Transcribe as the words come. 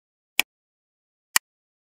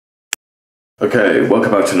Okay,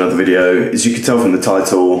 welcome back to another video. As you can tell from the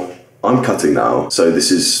title, I'm cutting now. So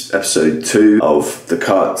this is episode 2 of the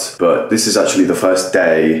cut, but this is actually the first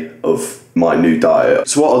day of my new diet.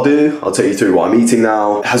 So what I'll do, I'll take you through what I'm eating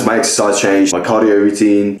now. Has my exercise changed? My cardio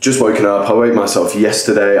routine? Just woken up. I weighed myself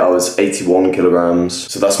yesterday. I was 81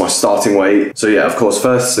 kilograms. So that's my starting weight. So yeah, of course,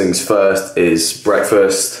 first things first is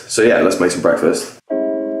breakfast. So yeah, let's make some breakfast.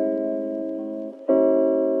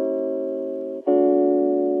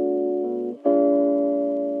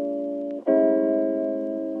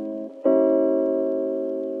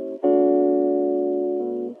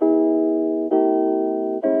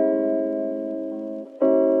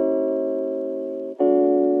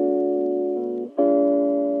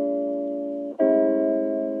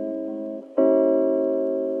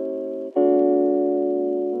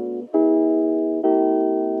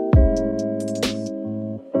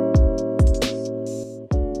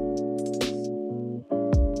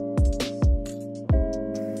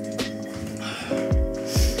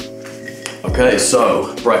 Okay,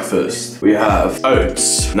 so breakfast. We have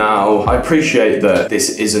oats. Now, I appreciate that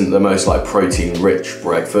this isn't the most protein-rich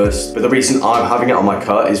breakfast, but the reason I'm having it on my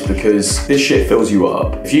cut is because this shit fills you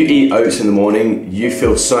up. If you eat oats in the morning, you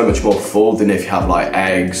feel so much more full than if you have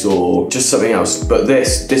eggs or just something else. But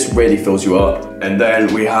this really fills you up. And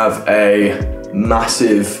then we have a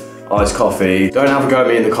massive iced coffee. Don't have a go at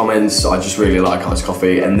me in the comments, I just really like iced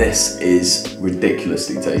coffee, and this is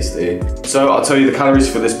ridiculously tasty. So I'll tell you the calories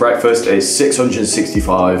for this breakfast is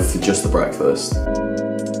 665 for just the breakfast.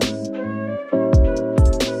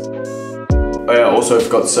 Oh yeah, also I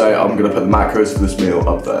forgot to say, I'm gonna put the macros for this meal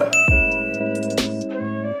up there.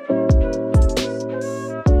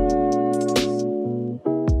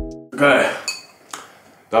 Okay.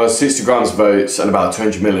 That was 60 grams of oats and about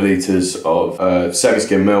 200 milliliters of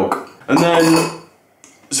semi-skim milk. And then,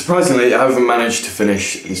 surprisingly, I haven't managed to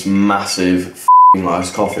finish this massive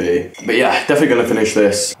iced coffee. But yeah, definitely gonna finish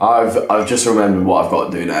this. I've just remembered what I've got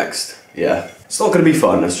to do next. Yeah, it's not gonna be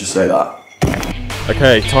fun, let's just say that.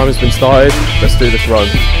 Okay, time has been started. Let's do this run.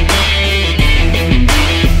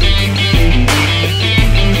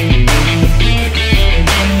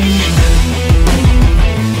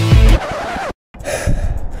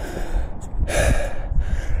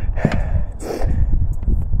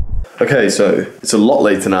 Okay, so it's a lot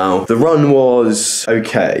later now. The run was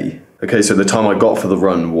okay. Okay, so the time I got for the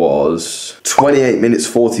run was 28 minutes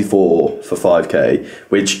 44 for 5K,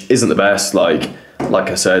 which isn't the best. Like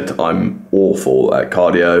I said, I'm awful at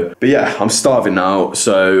cardio. But yeah, I'm starving now,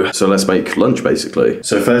 so let's make lunch basically.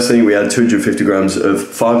 So first thing, we had 250 grams of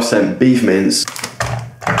 5% beef mince,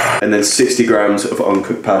 and then 60 grams of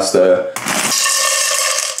uncooked pasta.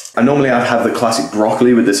 And normally I'd have the classic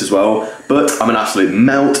broccoli with this as well, but I'm an absolute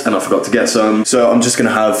melt and I forgot to get some. So I'm just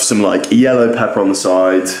gonna have some yellow pepper on the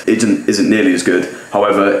side. It isn't nearly as good.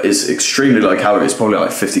 However, it's extremely low calories, probably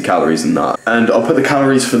 50 calories in that. And I'll put the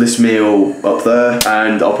calories for this meal up there,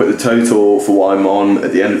 and I'll put the total for what I'm on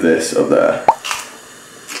at the end of this up there.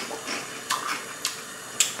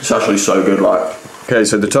 It's actually so good, Okay,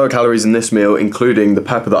 so the total calories in this meal, including the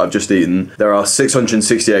pepper that I've just eaten, there are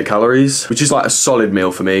 668 calories, which is a solid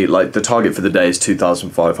meal for me. The target for the day is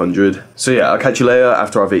 2,500. So yeah, I'll catch you later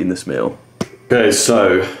after I've eaten this meal. Okay,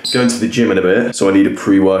 so going to the gym in a bit, so I need a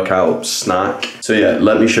pre-workout snack. So yeah,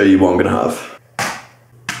 let me show you what I'm gonna have.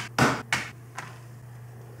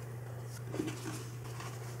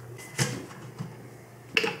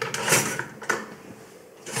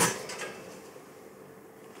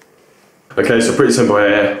 Okay, so pretty simple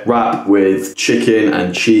here. Wrap with chicken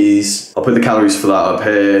and cheese. I'll put the calories for that up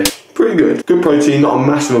here. Pretty good. Good protein, not a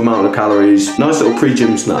massive amount of calories. Nice little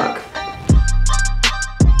pre-gym snack.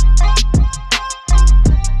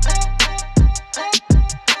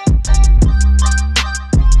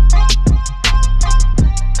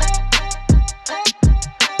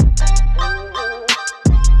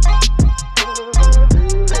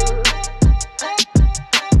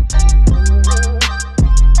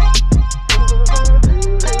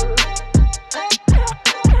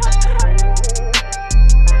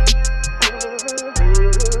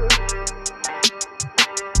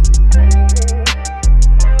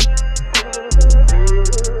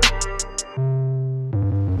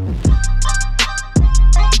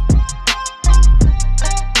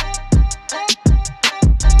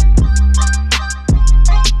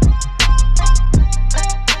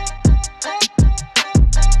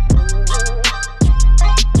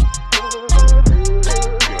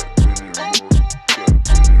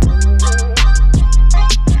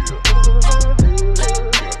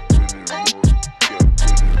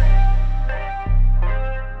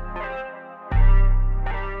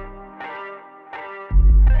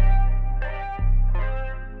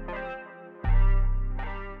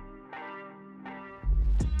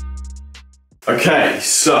 Okay,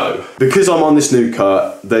 so because I'm on this new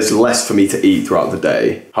cut, there's less for me to eat throughout the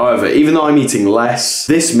day. However, even though I'm eating less,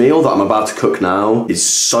 this meal that I'm about to cook now is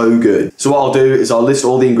so good. So what I'll do is I'll list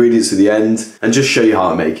all the ingredients at the end and just show you how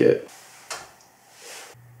I make it.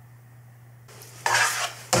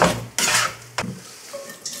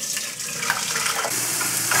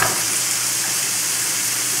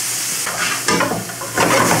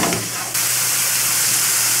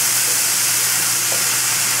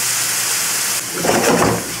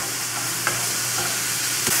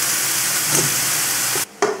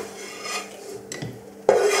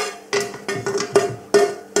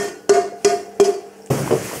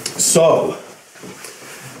 So,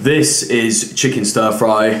 this is chicken stir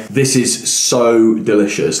fry. This is so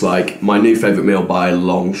delicious, like my new favourite meal by a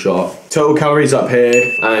long shot. Total calories up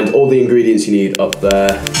here and all the ingredients you need up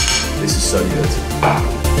there. This is so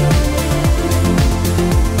good.